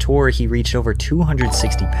 During his tour, he reached over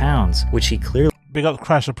 260 pounds, which he clearly... Big up,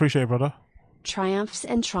 Crash. Appreciate it, brother. Triumphs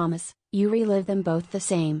and traumas. You relive them both the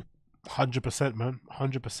same. 100%, man.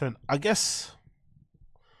 100%. I guess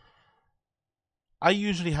I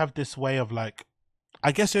usually have this way of like,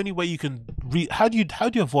 I guess the only way you can how do you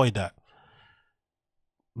avoid that?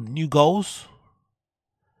 New goals?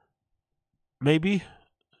 Maybe.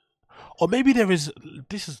 Or maybe there is,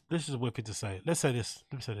 this is a weird thing to say. Let's say this.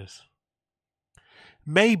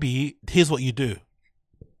 Maybe, here's what you do.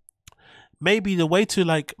 Maybe the way to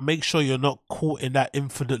like make sure you're not caught in that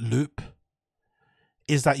infinite loop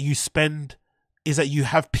is that you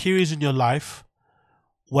have periods in your life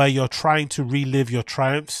where you're trying to relive your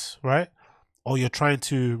triumphs, right? Or you're trying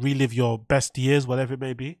to relive your best years, whatever it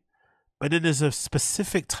may be. But then there's a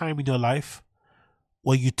specific time in your life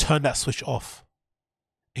where you turn that switch off.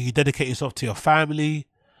 And you dedicate yourself to your family,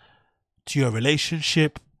 to your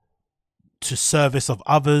relationship, to service of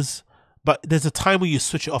others. But there's a time where you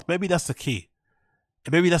switch it off. Maybe that's the key.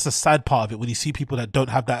 And maybe that's the sad part of it when you see people that don't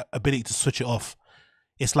have that ability to switch it off.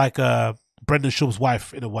 It's like Brendan Schaub's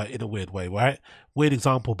wife in a weird way, right? Weird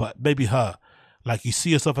example, but maybe her. Like you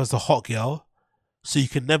see yourself as the hot girl, so you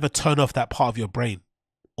can never turn off that part of your brain.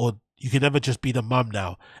 Or you can never just be the mum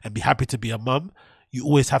now and be happy to be a mum. You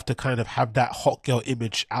always have to kind of have that hot girl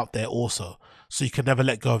image out there also. So you can never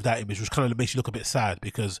let go of that image, which kind of makes you look a bit sad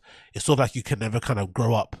because it's sort of like you can never kind of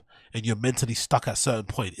grow up and you're mentally stuck at a certain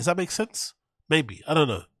point. Does that make sense? Maybe. I don't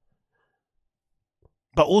know.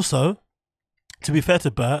 But also, to be fair to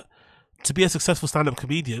Bert, to be a successful stand-up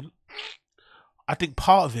comedian, I think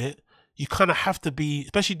part of it, you kind of have to be,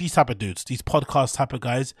 especially these type of dudes, these podcast type of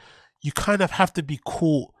guys, you kind of have to be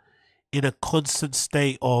caught in a constant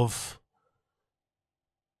state of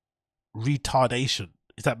retardation,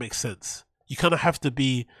 if that makes sense. You kind of have to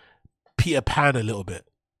be Peter Pan a little bit.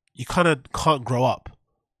 You kind of can't grow up,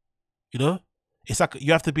 you know? It's like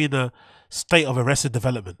you have to be in a state of arrested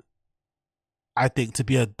development, I think, to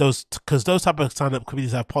be because those type of stand-up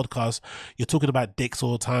comedians have podcasts. You're talking about dicks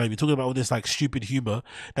all the time. You're talking about all this like stupid humor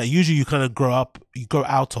that usually you kind of grow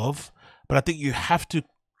out of. But I think you have to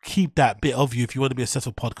keep that bit of you if you want to be a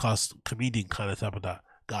successful podcast comedian kind of type of that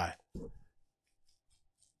guy.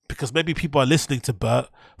 Because maybe people are listening to Bert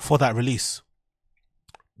for that release.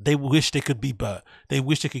 They wish they could be Bert. They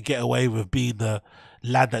wish they could get away with being the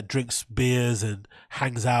lad that drinks beers and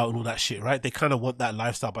hangs out and all that shit, right? They kind of want that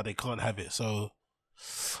lifestyle, but they can't have it. So,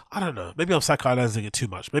 I don't know. Maybe I'm psychoanalyzing it too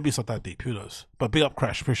much. Maybe it's not that deep. Who knows? But big up,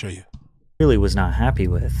 Crash. Appreciate you. Really was not happy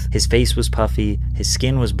with. His face was puffy, his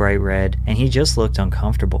skin was bright red, and he just looked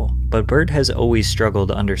uncomfortable. But Bert has always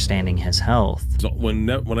struggled understanding his health. So when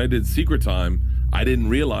I did Secret Time, I didn't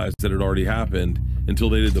realize that it already happened until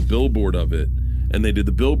they did the billboard of it. And they did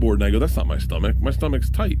the billboard and I go, that's not my stomach. My stomach's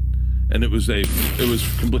tight. And it was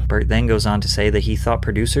complete. Bert then goes on to say that he thought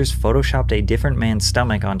producers photoshopped a different man's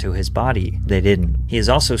stomach onto his body. They didn't. He is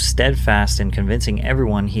also steadfast in convincing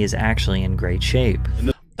everyone he is actually in great shape.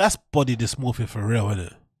 That's body dysmorphia for real, isn't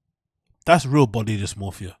it? That's real body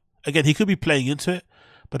dysmorphia. Again, he could be playing into it,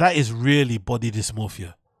 but that is really body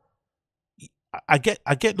dysmorphia. I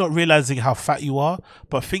get not realizing how fat you are,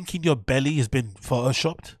 but thinking your belly has been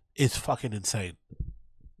photoshopped is fucking insane.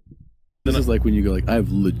 This is like when you go like, I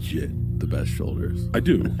have legit the best shoulders. I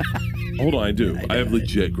do. Hold on, I do. I have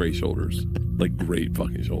legit great shoulders. Like great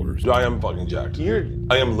fucking shoulders. I am fucking jacked.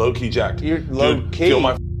 I am low-key jacked. You're low-key. Feel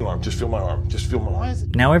my arm. Just feel my arm. Just feel my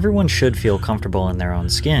arm. Now everyone should feel comfortable in their own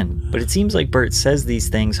skin, but it seems like Bert says these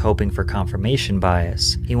things hoping for confirmation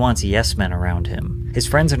bias. He wants yes men around him. His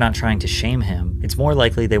friends are not trying to shame him. It's more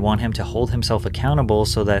likely they want him to hold himself accountable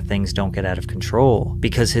so that things don't get out of control,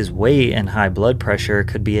 because his weight and high blood pressure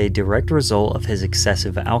could be a direct result of his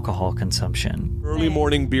excessive alcohol consumption. Early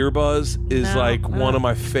morning beer buzz is one of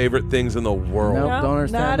my favorite things in the world. Nope, don't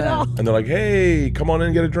understand that. And they're like, hey, come on in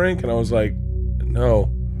and get a drink. And I was like,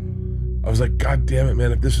 no. I was like, God damn it,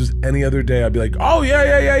 man. If this was any other day, I'd be like, oh,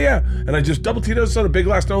 yeah. And I just double Tito's soda, big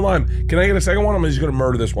glass, no lime. Can I get a second one? I'm just going to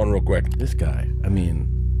murder this one real quick. This guy, I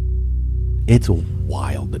mean, it's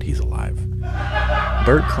wild that he's alive.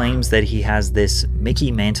 Bert claims that he has this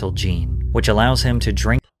Mickey Mantle gene, which allows him to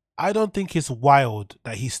drink. I don't think it's wild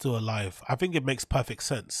that he's still alive. I think it makes perfect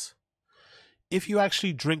sense. If you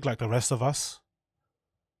actually drink like the rest of us,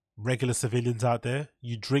 regular civilians out there,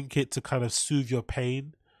 you drink it to kind of soothe your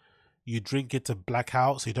pain. You drink it to black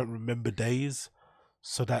out so you don't remember days,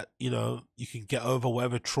 so that, you know, you can get over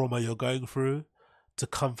whatever trauma you're going through, to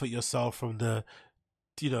comfort yourself from the,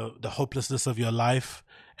 you know, the hopelessness of your life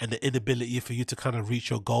and the inability for you to kind of reach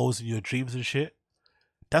your goals and your dreams and shit.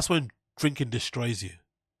 That's when drinking destroys you.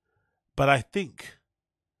 But I think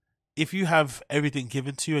if you have everything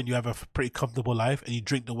given to you and you have a pretty comfortable life and you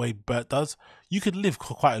drink the way Bert does, you can live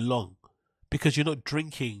quite long, because you're not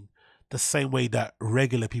drinking the same way that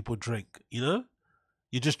regular people drink, you know?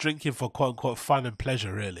 You're just drinking for quote-unquote fun and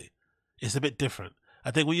pleasure, really. It's a bit different.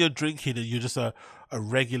 I think when you're drinking and you're just a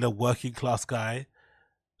regular working class guy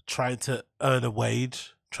trying to earn a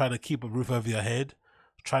wage, trying to keep a roof over your head,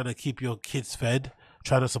 trying to keep your kids fed,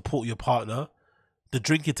 trying to support your partner, the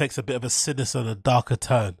drinking takes a bit of a sinister and a darker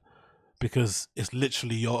turn, because it's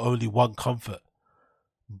literally your only one comfort.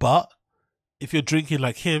 But if you're drinking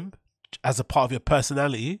like him as a part of your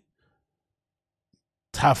personality,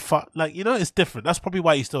 to have fun, like, you know, it's different. That's probably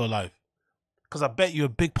why he's still alive, because I bet you a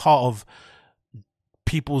big part of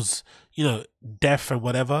people's, you know, death and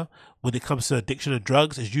whatever when it comes to addiction and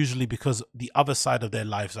drugs is usually because the other side of their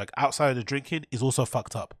lives, like outside of the drinking, is also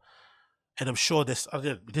fucked up. And I'm sure this,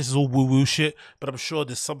 again, this is all woo-woo shit, but I'm sure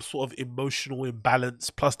there's some sort of emotional imbalance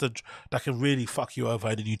plus that can really fuck you over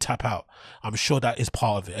and then you tap out. I'm sure that is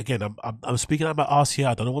part of it. Again, I'm speaking about arse here.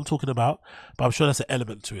 I don't know what I'm talking about, but I'm sure that's an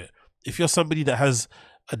element to it. If you're somebody that has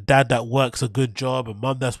a dad that works a good job, a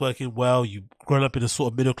mum that's working well, you've grown up in a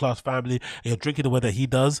sort of middle class family, and you're drinking the way that he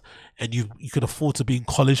does, and you can afford to be in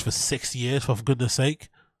college for 6 years, for goodness sake.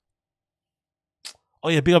 Oh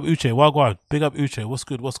yeah, big up Uche. Wagwan. Big up Uche. What's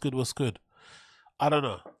good? I don't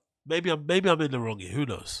know. Maybe I'm in the wrong here. Who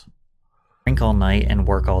knows? Drink all night and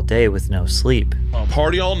work all day with no sleep.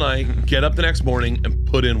 Party all night, get up the next morning and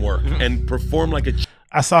put in work and perform like a...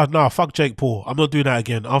 I said, nah, fuck Jake Paul. I'm not doing that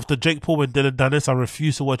again. After Jake Paul and Dylan Dennis, I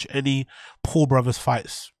refuse to watch any Paul brothers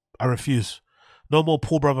fights. I refuse. No more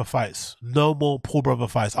Paul brother fights. No more Paul brother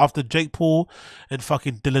fights. After Jake Paul and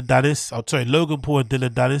fucking Dylan Dennis, Logan Paul and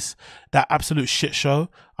Dylan Dennis, that absolute shit show,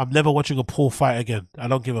 I'm never watching a Paul fight again. I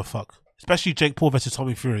don't give a fuck. Especially Jake Paul versus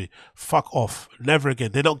Tommy Fury. Fuck off. Never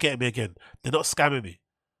again. They're not getting me again. They're not scamming me.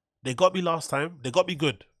 They got me last time. They got me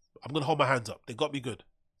good. I'm going to hold my hands up. They got me good.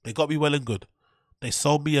 They got me well and good. They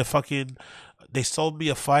sold me a fight. They sold me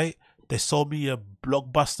a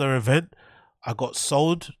blockbuster event. I got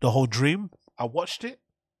sold the whole dream. I watched it.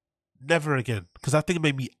 Never again. Because I think it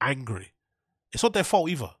made me angry. It's not their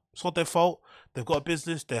fault either. It's not their fault. They've got a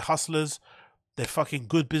business. They're hustlers. They're fucking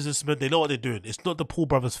good businessmen. They know what they're doing. It's not the Paul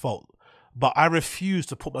brothers' fault. But I refuse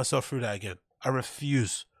to put myself through that again. I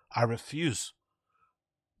refuse.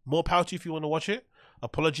 More power to you if you want to watch it.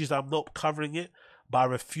 Apologies that I'm not covering it. But I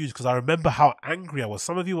refuse, because I remember how angry I was.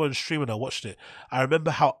 Some of you were on stream when I watched it. I remember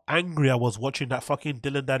how angry I was watching that fucking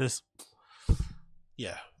Dylan Dennis.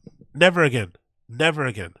 Yeah. Never again. Never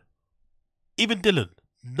again. Even Dylan.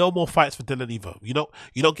 No more fights for Dylan either. You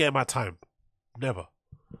don't get my time. Never.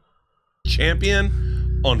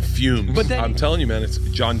 Champion on fumes. But then, I'm telling you, man, it's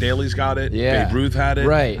John Daly's got it. Yeah. Babe Ruth had it.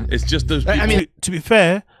 Right. It's just those people. I mean, to be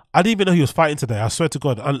fair, I didn't even know he was fighting today. I swear to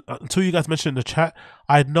God. Until you guys mentioned in the chat,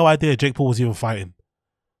 I had no idea Jake Paul was even fighting.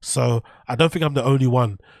 So I don't think I'm the only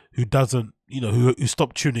one who doesn't, who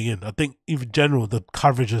stopped tuning in. I think in general, the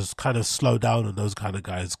coverage has kind of slowed down on those kind of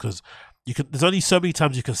guys, because there's only so many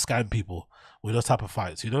times you can scam people with those type of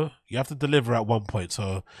fights, You have to deliver at one point.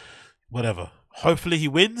 So whatever. Hopefully he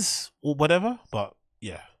wins or whatever, but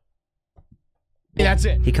yeah. That's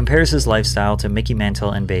it. He compares his lifestyle to Mickey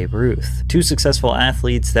Mantle and Babe Ruth, two successful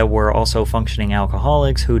athletes that were also functioning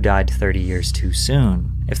alcoholics who died 30 years too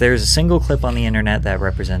soon. If there is a single clip on the internet that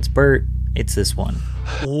represents Bert, it's this one.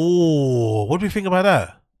 Oh, what do we think about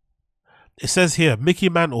that? It says here, Mickey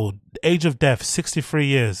Mantle, age of death, 63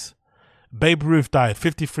 years. Babe Ruth died,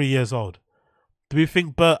 53 years old. Do we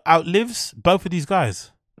think Bert outlives both of these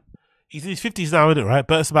guys? He's in his 50s now, isn't it, right?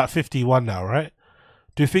 Bert's about 51 now, right?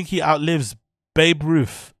 Do you think he outlives Babe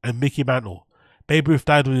Ruth and Mickey Mantle? Babe Ruth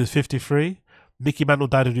died when he was 53. Mickey Mantle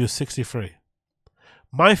died when he was 63.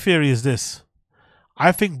 My theory is this.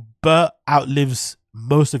 I think Bert outlives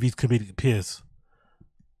most of his comedic peers.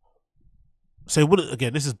 So it wouldn't,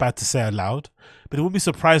 again, this is bad to say out loud, but it wouldn't be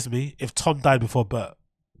surprised me if Tom died before Bert.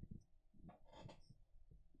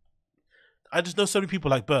 I just know so many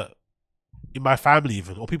people like Bert. In my family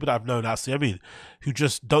even, or people that I've known actually, I mean, who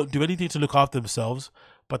just don't do anything to look after themselves,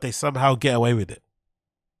 but they somehow get away with it.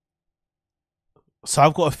 So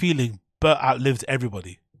I've got a feeling Bert outlives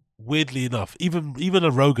everybody. Weirdly enough, even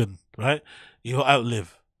a Rogan, right? He'll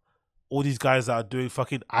outlive all these guys that are doing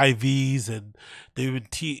fucking IVs and doing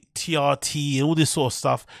TRT and all this sort of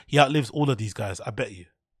stuff. He outlives all of these guys, I bet you.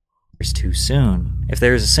 Too soon. If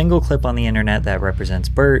there is a single clip on the internet that represents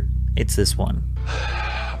Bert, it's this one.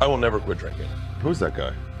 I will never quit drinking. Who's that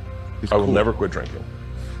guy? I will never quit drinking.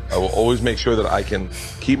 I will always make sure that I can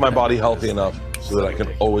keep my body healthy enough so that I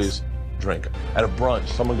can always drink. At a brunch,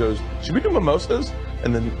 someone goes, should we do mimosas?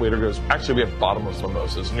 And then the waiter goes, actually, we have bottomless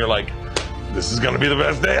mimosas. And you're like, this is going to be the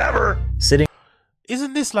best day ever. Sitting.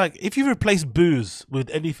 Isn't this like, if you replace booze with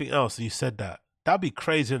anything else and you said that, that'd be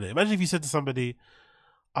crazy, isn't it? Imagine if you said to somebody,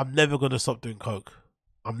 I'm never going to stop doing coke.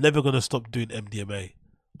 I'm never going to stop doing MDMA.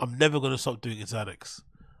 I'm never going to stop doing Xanax.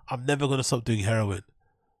 I'm never going to stop doing heroin.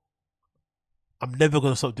 I'm never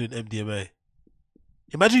going to stop doing MDMA.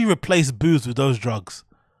 Imagine you replace booze with those drugs.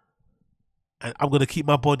 And I'm going to keep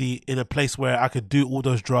my body in a place where I could do all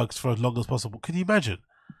those drugs for as long as possible. Can you imagine?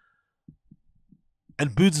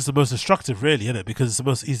 And booze is the most destructive, really, isn't it? Because it's the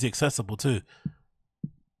most easy accessible, too.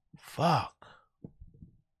 Fuck.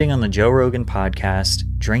 On the Joe Rogan podcast,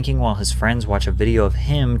 drinking while his friends watch a video of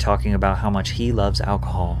him talking about how much he loves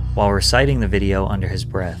alcohol, while reciting the video under his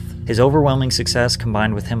breath. His overwhelming success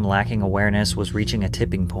combined with him lacking awareness was reaching a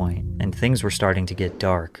tipping point, and things were starting to get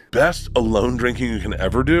dark. Best alone drinking you can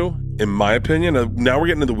ever do, in my opinion, now we're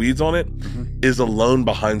getting into the weeds on it, is alone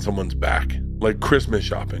behind someone's back. Like Christmas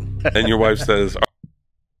shopping. And your wife says,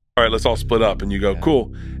 all right, let's all split up. And you go,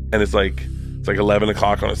 cool. And it's like 11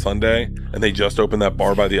 o'clock on a Sunday, and they just opened that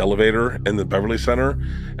bar by the elevator in the Beverly Center,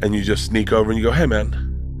 and you just sneak over and you go, hey man,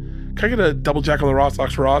 can I get a double jack on the rocks,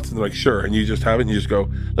 Oxford Rots? And they're like, sure. And you just have it, and you just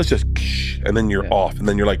go, let's just, and then you're off, and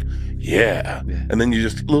then you're like, yeah. And then you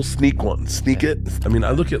just little sneak it. I mean,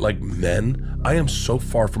 I look at like men, I am so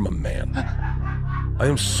far from a man. I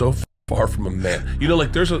am so far from a man. You know,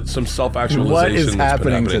 like there's some self-actualization. What is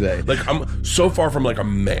happening today? Like I'm so far from like a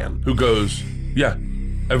man who goes, yeah,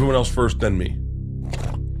 everyone else first, then me.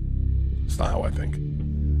 It's not how I think.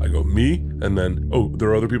 I go me, and then, oh, there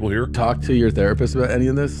are other people here. Talk to your therapist about any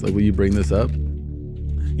of this? Like, will you bring this up?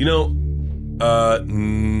 You know,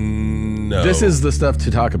 no. This is the stuff to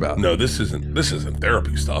talk about. No, this isn't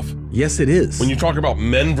therapy stuff. Yes, it is. When you talk about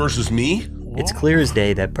men versus me. It's clear as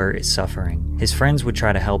day that Bert is suffering. His friends would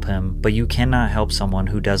try to help him, but you cannot help someone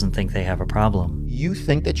who doesn't think they have a problem. You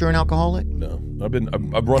think that you're an alcoholic? No,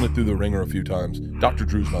 I've run it through the ringer a few times. Dr.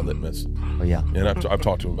 Drew's my litmus. Oh yeah. And I've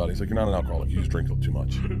talked to him about it. He's like, you're not an alcoholic. You just drink too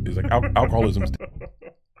much. He's like, alcoholism's.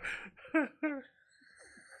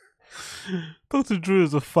 Dr. Drew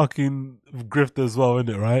is a fucking grifter as well, isn't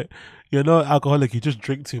it? Right? You're not an alcoholic. You just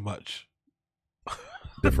drink too much.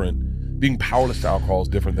 Different. Being powerless to alcohol is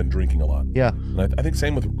different than drinking a lot. Yeah. And I think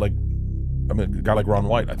same with like, I mean, a guy like Ron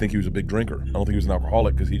White. I think he was a big drinker. I don't think he was an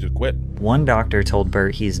alcoholic because he just quit. One doctor told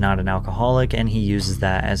Bert he's not an alcoholic, and he uses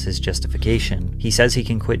that as his justification. He says he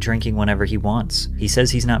can quit drinking whenever he wants. He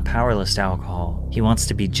says he's not powerless to alcohol. He wants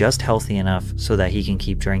to be just healthy enough so that he can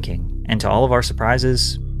keep drinking. And to all of our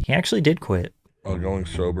surprises, he actually did quit. I'm going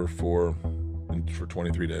sober for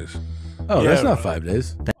 23 days. Oh, yeah, that's not 5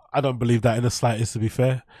 days. I don't believe that in the slightest, to be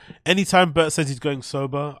fair. Anytime Bert says he's going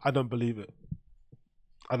sober, I don't believe it.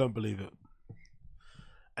 I don't believe it.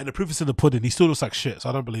 And the proof is in the pudding. He still looks like shit, so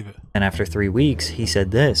I don't believe it. And after 3 weeks, he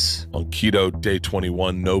said this. On keto, day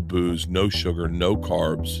 21, no booze, no sugar, no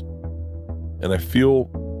carbs. And I feel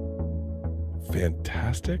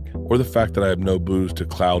fantastic. Or the fact that I have no booze to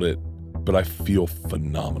cloud it, but I feel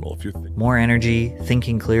phenomenal. If you're more energy,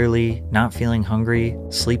 thinking clearly, not feeling hungry,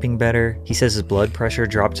 sleeping better. He says his blood pressure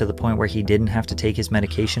dropped to the point where he didn't have to take his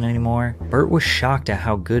medication anymore. Bert was shocked at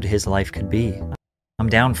how good his life could be. I'm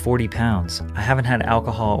down 40 pounds. I haven't had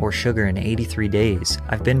alcohol or sugar in 83 days.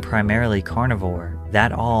 I've been primarily carnivore.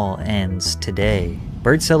 That all ends today.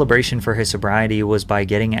 Bert's celebration for his sobriety was by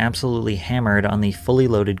getting absolutely hammered on the Fully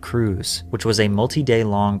Loaded Cruise, which was a multi-day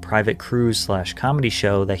long private cruise/comedy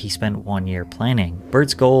show that he spent 1 year planning.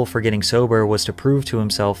 Bert's goal for getting sober was to prove to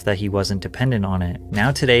himself that he wasn't dependent on it.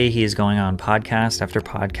 Now today he is going on podcast after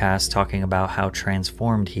podcast talking about how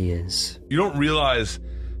transformed he is. You don't realize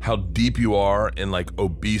how deep you are in like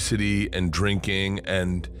obesity and drinking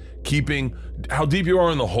and keeping, how deep you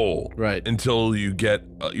are in the hole, right? Until you get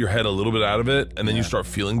your head a little bit out of it, and then you start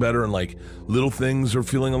feeling better, and like little things are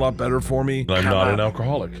feeling a lot better for me. I'm not an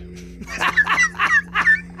alcoholic.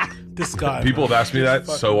 This guy. People have asked me that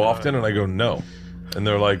so often, and I go no, and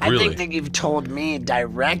they're like, really? I think that you've told me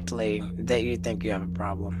directly that you think you have a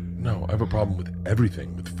problem. No, I have a problem with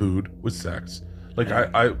everything, with food, with sex, like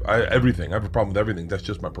I everything. I have a problem with everything. That's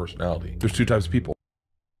just my personality. There's two types of people.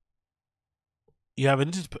 You have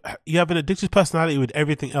an addicted personality with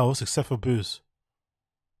everything else except for booze.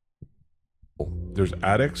 There's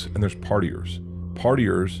addicts and there's partiers.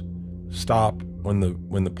 Partiers stop when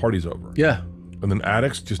the party's over. Yeah. And then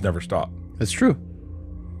addicts just never stop. That's true.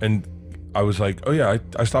 And I was like, oh yeah,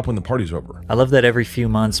 I stop when the party's over. I love that every few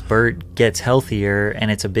months Bert gets healthier and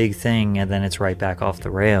it's a big thing and then it's right back off the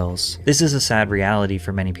rails. This is a sad reality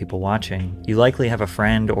for many people watching. You likely have a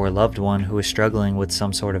friend or loved one who is struggling with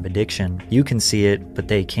some sort of addiction. You can see it, but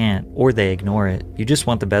they can't, or they ignore it. You just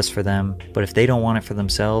want the best for them, but if they don't want it for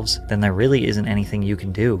themselves, then there really isn't anything you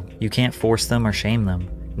can do. You can't force them or shame them.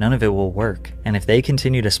 None of it will work. And if they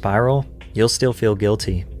continue to spiral, you'll still feel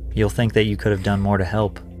guilty. You'll think that you could have done more to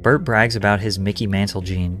help. Bert brags about his Mickey Mantle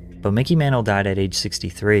gene, but Mickey Mantle died at age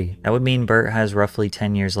 63. That would mean Bert has roughly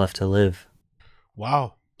 10 years left to live.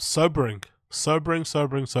 Wow. Sobering. Sobering,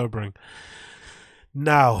 sobering, sobering.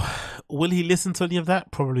 Now, will he listen to any of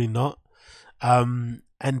that? Probably not. And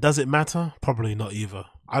does it matter? Probably not either.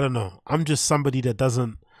 I don't know. I'm just somebody that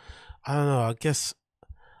doesn't, I don't know, I guess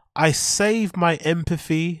I save my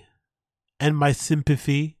empathy and my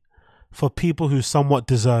sympathy for people who somewhat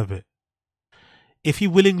deserve it. If he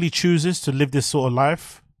willingly chooses to live this sort of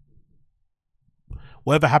life,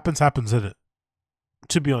 whatever happens, happens, isn't it?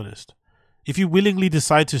 To be honest. If you willingly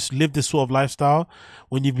decide to live this sort of lifestyle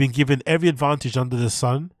when you've been given every advantage under the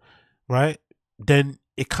sun, right, then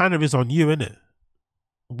it kind of is on you, isn't it?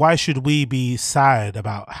 Why should we be sad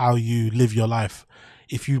about how you live your life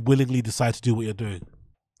if you willingly decide to do what you're doing?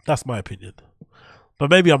 That's my opinion.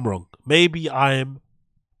 But maybe I'm wrong. Maybe I'm...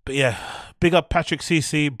 But yeah, big up Patrick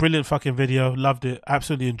CC. Brilliant fucking video. Loved it.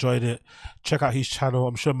 Absolutely enjoyed it. Check out his channel.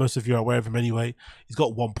 I'm sure most of you are aware of him anyway. He's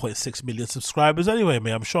got 1.6 million subscribers anyway,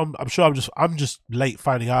 man. I'm just late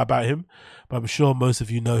finding out about him, but I'm sure most of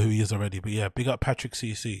you know who he is already. But yeah, big up Patrick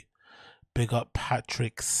CC. Big up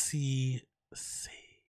Patrick CC.